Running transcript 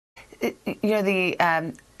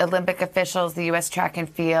the Olympic officials, the U.S. track and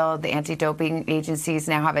field, the anti-doping agencies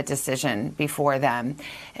now have a decision before them.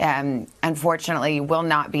 Unfortunately, you will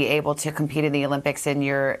not be able to compete in the Olympics in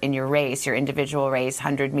your race, your individual race,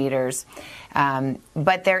 100 meters.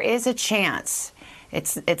 But there is a chance.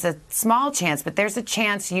 It's a small chance, but there's a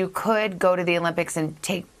chance you could go to the Olympics and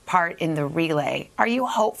take part in the relay. Are you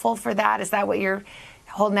hopeful for that? Is that what you're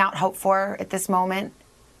holding out hope for at this moment?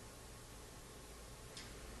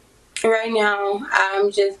 Right now,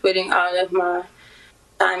 I'm just putting all of my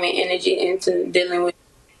time and energy into dealing with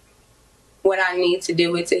what I need to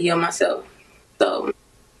deal with to heal myself. So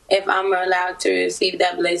if I'm allowed to receive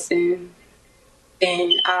that blessing,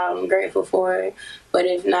 then I'm grateful for it. But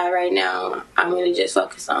if not right now, I'm going to just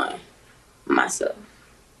focus on myself.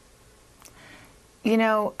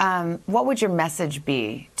 What would your message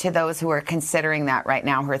be to those who are considering that right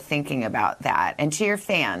now, who are thinking about that, and to your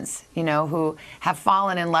fans, who have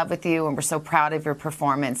fallen in love with you and were so proud of your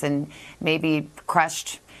performance and maybe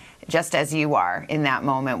crushed just as you are in that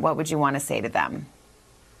moment? What would you want to say to them?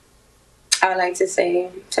 I would like to say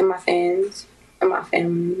to my fans and my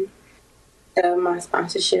family, to my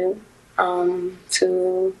sponsorship,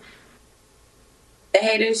 to the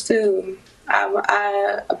haters too.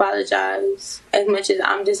 I apologize as much as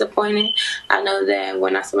I'm disappointed. I know that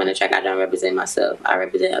when I swim on the track, I don't represent myself. I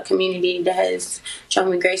represent a community that has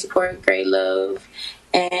shown me great support, great love.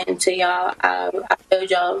 And to y'all, I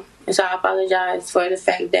failed y'all. And so I apologize for the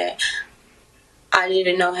fact that I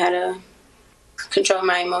didn't know how to control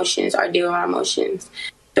my emotions or deal with my emotions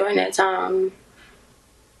during that time.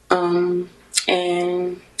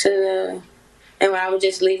 And what I would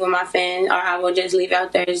just leave with my fans, or I would just leave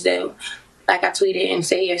out there, is that, like I tweeted and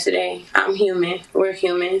said yesterday, I'm human. We're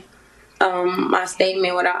human. My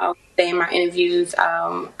statement, what I always say in my interviews,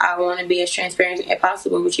 I want to be as transparent as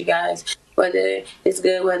possible with you guys, whether it's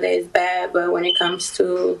good, whether it's bad. But when it comes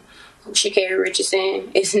to Sha'Carri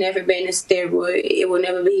Richardson, it's never been a steroid. It will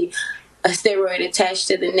never be a steroid attached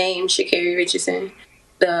to the name Sha'Carri Richardson.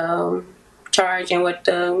 The charge and what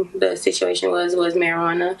the situation was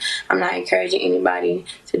marijuana. I'm not encouraging anybody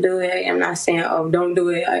to do it. I'm not saying, oh, don't do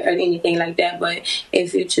it or anything like that. But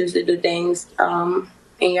if you choose to do things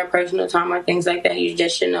in your personal time or things like that, you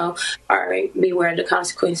just should know or beware of the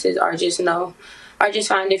consequences, or just know, or just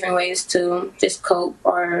find different ways to just cope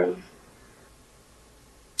or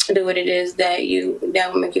do what it is that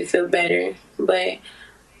will make you feel better. But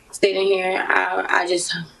sitting here, I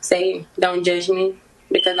just say, don't judge me,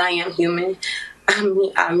 because I am human.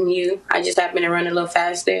 I'm you. I just happen to run a little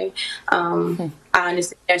faster. I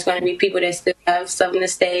understand there's going to be people that still have something to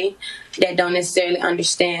say that don't necessarily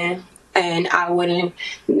understand. And I wouldn't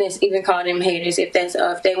even call them haters if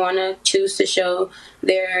they want to choose to show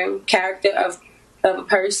their character of a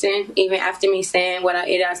person, even after me saying what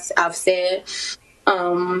I've said,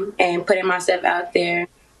 and putting myself out there,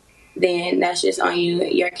 then that's just on you,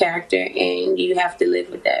 your character, and you have to live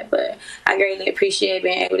with that. But I greatly appreciate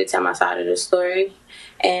being able to tell my side of the story.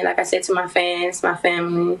 And like I said, to my fans, my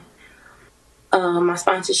family, my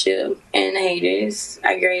sponsorship, and the haters,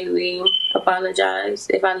 I greatly apologize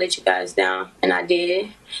if I let you guys down, and I did.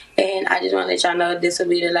 And I just want to let y'all know this will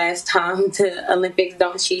be the last time the Olympics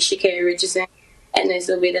don't cheat Sha'Carri Richardson, and this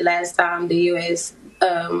will be the last time the U.S.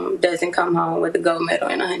 Doesn't come home with a gold medal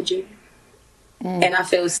in 100. And I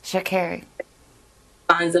feel Sha'Carri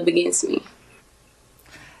lines up against me.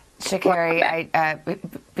 Sha'Carri,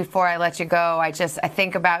 before I let you go, I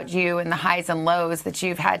think about you and the highs and lows that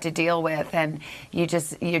you've had to deal with, and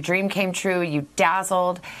your dream came true. You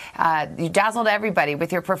dazzled everybody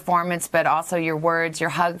with your performance, but also your words, your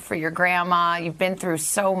hug for your grandma. You've been through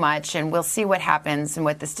so much, and we'll see what happens and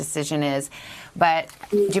what this decision is. But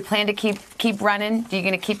do you plan to keep running? Are you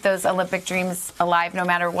going to keep those Olympic dreams alive no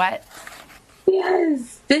matter what?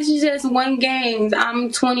 Yes, this is just one game.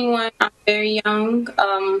 I'm 21. I'm very young.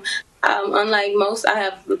 Unlike most, I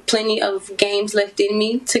have plenty of games left in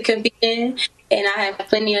me to compete in, and I have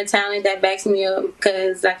plenty of talent that backs me up,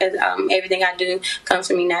 because everything I do comes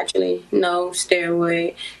from me naturally. No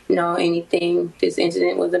steroid, no anything. This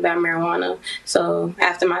incident was about marijuana. So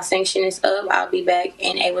after my sanction is up, I'll be back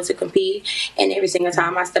and able to compete. And every single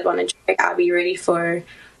time I step on the track, I'll be ready for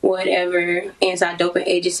whatever anti-doping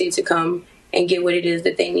agency to come and get what it is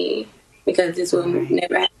that they need, because this will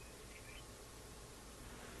never happen.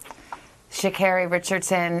 Sha'Carri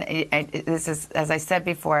Richardson, this is, as I said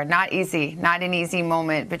before, not easy, not an easy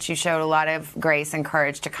moment, but you showed a lot of grace and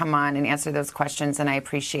courage to come on and answer those questions, and I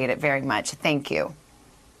appreciate it very much. Thank you.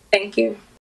 Thank you.